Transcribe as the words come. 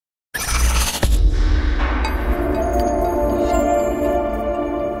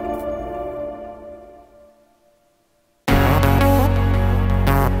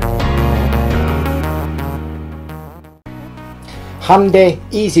Handy,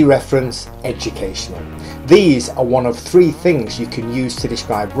 easy reference, educational. These are one of 3 things you can use to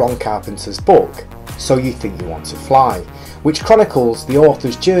describe Ron Carpenter's book, So You Think You Want to Fly, which chronicles the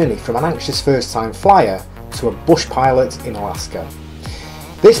author's journey from an anxious first-time flyer to a bush pilot in Alaska.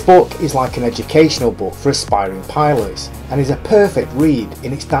 This book is like an educational book for aspiring pilots and is a perfect read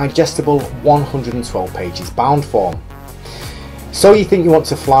in its digestible 112 pages bound form. So You Think You Want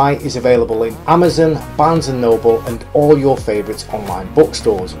to Fly is available in Amazon, Barnes & Noble and all your favourite online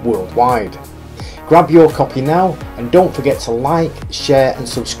bookstores worldwide. Grab your copy now and don't forget to like, share and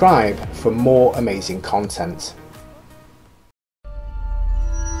subscribe for more amazing content.